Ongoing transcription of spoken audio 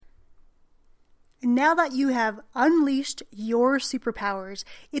Now that you have unleashed your superpowers,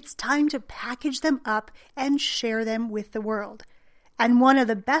 it's time to package them up and share them with the world. And one of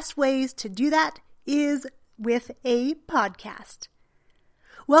the best ways to do that is with a podcast.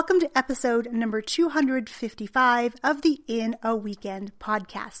 Welcome to episode number 255 of the In a Weekend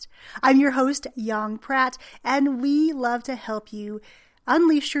podcast. I'm your host, Yang Pratt, and we love to help you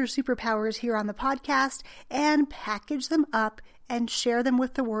unleash your superpowers here on the podcast and package them up and share them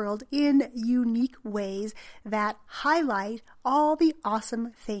with the world in unique ways that highlight all the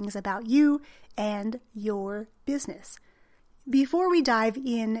awesome things about you and your business. Before we dive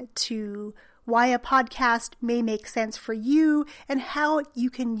into why a podcast may make sense for you and how you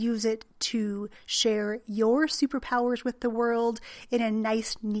can use it to share your superpowers with the world in a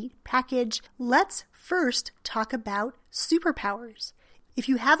nice, neat package, let's first talk about superpowers. If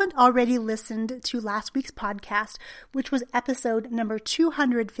you haven't already listened to last week's podcast, which was episode number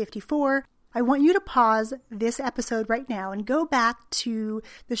 254, I want you to pause this episode right now and go back to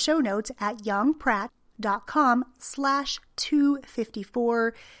the show notes at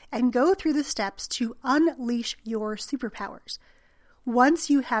yangpratt.com/254 and go through the steps to unleash your superpowers. Once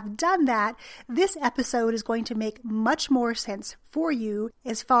you have done that, this episode is going to make much more sense for you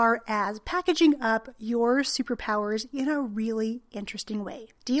as far as packaging up your superpowers in a really interesting way.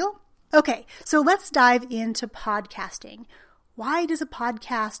 Deal? Okay, so let's dive into podcasting. Why does a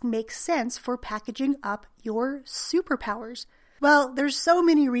podcast make sense for packaging up your superpowers? Well, there's so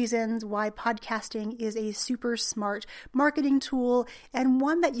many reasons why podcasting is a super smart marketing tool and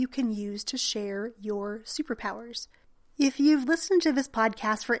one that you can use to share your superpowers. If you've listened to this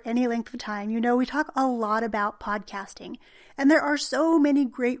podcast for any length of time, you know we talk a lot about podcasting. And there are so many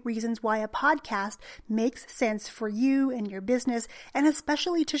great reasons why a podcast makes sense for you and your business, and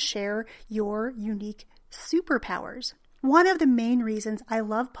especially to share your unique superpowers. One of the main reasons I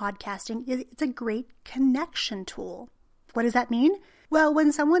love podcasting is it's a great connection tool. What does that mean? Well,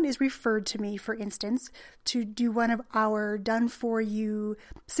 when someone is referred to me, for instance, to do one of our done-for-you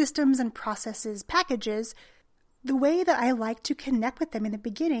systems and processes packages, the way that I like to connect with them in the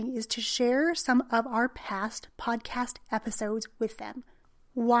beginning is to share some of our past podcast episodes with them.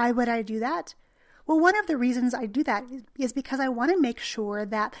 Why would I do that? Well, one of the reasons I do that is because I want to make sure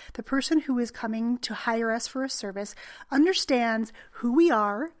that the person who is coming to hire us for a service understands who we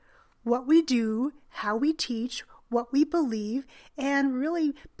are, what we do, how we teach, what we believe, and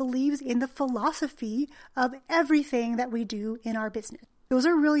really believes in the philosophy of everything that we do in our business. Those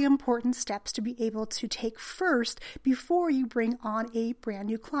are really important steps to be able to take first before you bring on a brand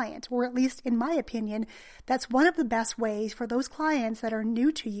new client, or at least in my opinion, that's one of the best ways for those clients that are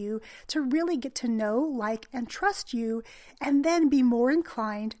new to you to really get to know, like, and trust you, and then be more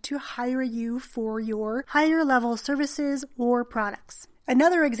inclined to hire you for your higher level services or products.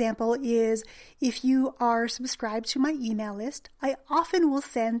 Another example is if you are subscribed to my email list, I often will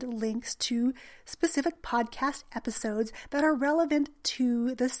send links to specific podcast episodes that are relevant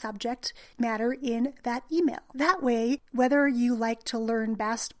to the subject matter in that email. That way, whether you like to learn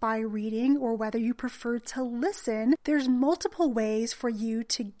best by reading or whether you prefer to listen, there's multiple ways for you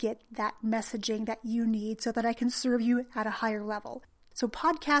to get that messaging that you need so that I can serve you at a higher level. So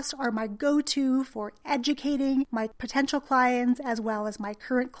podcasts are my go-to for educating my potential clients as well as my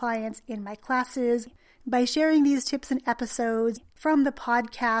current clients in my classes. By sharing these tips and episodes from the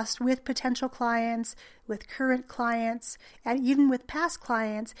podcast with potential clients, with current clients, and even with past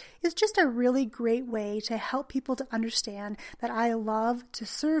clients is just a really great way to help people to understand that I love to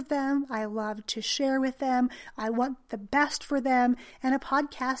serve them, I love to share with them, I want the best for them, and a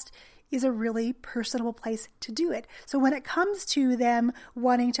podcast is a really personable place to do it. So when it comes to them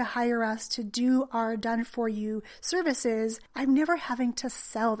wanting to hire us to do our done-for-you services, I'm never having to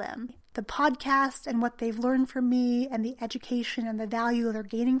sell them. The podcast and what they've learned from me and the education and the value they're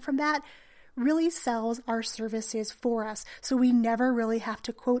gaining from that really sells our services for us. So we never really have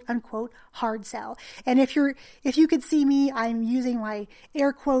to quote unquote hard sell. And if you could see me, I'm using my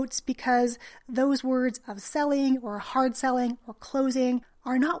air quotes because those words of selling or hard selling or closing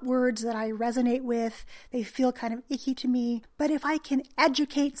are not words that I resonate with. They feel kind of icky to me. But if I can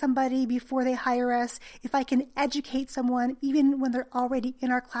educate somebody before they hire us, if I can educate someone even when they're already in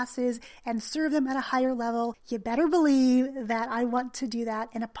our classes and serve them at a higher level, you better believe that I want to do that.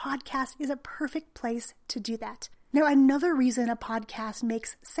 And a podcast is a perfect place to do that. Now, another reason a podcast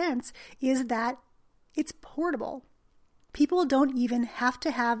makes sense is that it's portable. People don't even have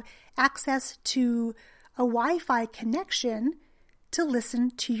to have access to a Wi-Fi connection to listen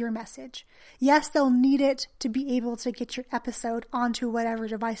to your message. Yes, they'll need it to be able to get your episode onto whatever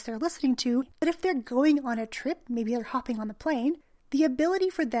device they're listening to, but if they're going on a trip, maybe they're hopping on the plane, The ability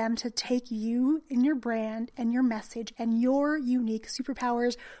for them to take you and your brand and your message and your unique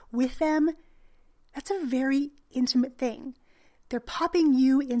superpowers with them, that's a very intimate thing. They're popping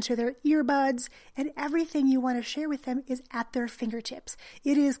you into their earbuds, and everything you want to share with them is at their fingertips.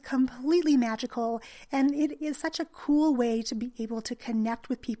 It is completely magical, and it is such a cool way to be able to connect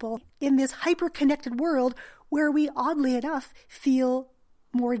with people in this hyper-connected world where we, oddly enough, feel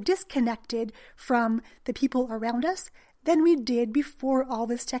more disconnected from the people around us than we did before all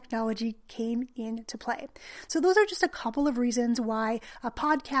this technology came into play. So those are just a couple of reasons why a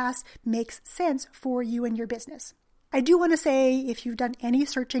podcast makes sense for you and your business. I do want to say, if you've done any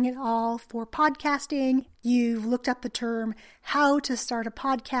searching at all for podcasting, you've looked up the term how to start a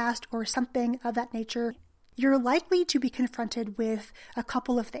podcast or something of that nature, you're likely to be confronted with a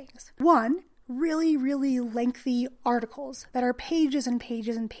couple of things. One, really, really lengthy articles that are pages and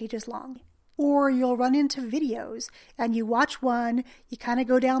pages and pages long. Or you'll run into videos and you watch one, you kind of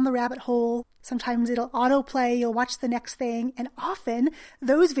go down the rabbit hole. Sometimes it'll autoplay, you'll watch the next thing, and often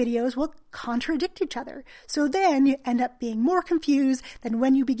those videos will contradict each other. So then you end up being more confused than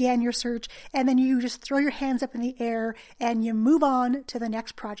when you began your search, and then you just throw your hands up in the air and you move on to the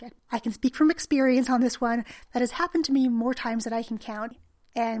next project. I can speak from experience on this one. That has happened to me more times than I can count.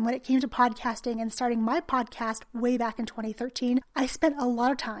 And when it came to podcasting and starting my podcast way back in 2013, I spent a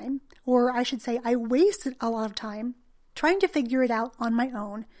lot of time, or I should say I wasted a lot of time, trying to figure it out on my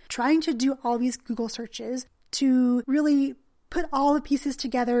own, trying to do all these Google searches to really put all the pieces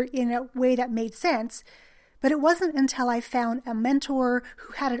together in a way that made sense. But it wasn't until I found a mentor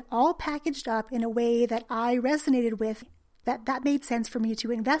who had it all packaged up in a way that I resonated with that made sense for me to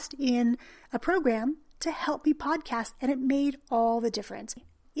invest in a program to help me podcast, and it made all the difference.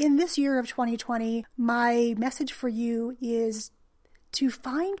 In this year of 2020, my message for you is to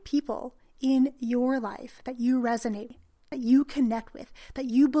find people in your life that you resonate with, that you connect with, that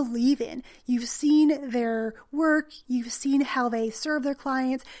you believe in. You've seen their work, you've seen how they serve their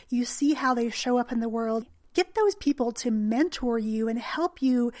clients, you see how they show up in the world. Get those people to mentor you and help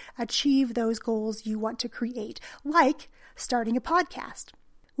you achieve those goals you want to create, like starting a podcast.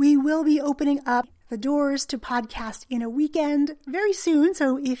 We will be opening up the doors to podcast in a weekend very soon,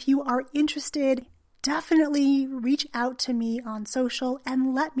 so if you are interested, definitely reach out to me on social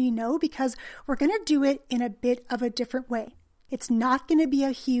and let me know, because we're going to do it in a bit of a different way. It's not going to be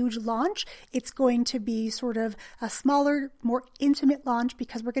a huge launch. It's going to be sort of a smaller, more intimate launch,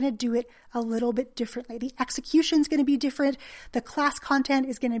 because we're going to do it a little bit differently. The execution is going to be different. The class content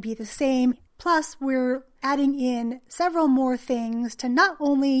is going to be the same. Plus, we're adding in several more things to not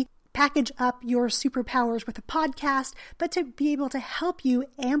only package up your superpowers with a podcast, but to be able to help you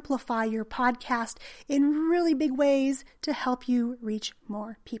amplify your podcast in really big ways to help you reach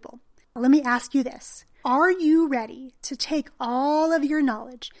more people. Let me ask you this. Are you ready to take all of your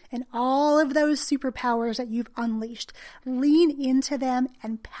knowledge and all of those superpowers that you've unleashed, lean into them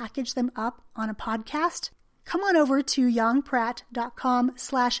and package them up on a podcast? Come on over to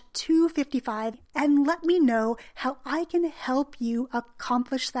yongpratt.com/255 and let me know how I can help you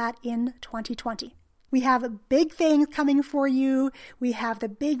accomplish that in 2020. We have big things coming for you. We have the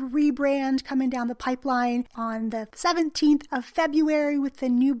big rebrand coming down the pipeline on the 17th of February with the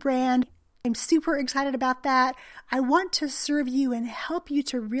new brand. I'm super excited about that. I want to serve you and help you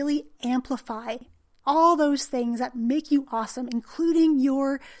to really amplify all those things that make you awesome, including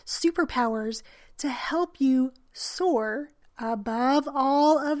your superpowers, to help you soar above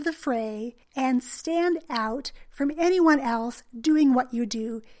all of the fray and stand out from anyone else doing what you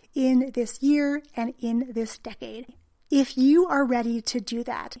do in this year and in this decade. If you are ready to do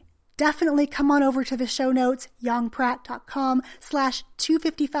that, definitely come on over to the show notes,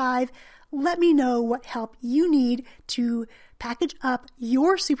 yongpratt.com/255. Let me know what help you need to package up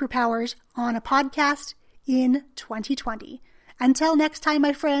your superpowers on a podcast in 2020. Until next time,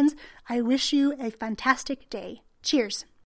 my friends, I wish you a fantastic day. Cheers.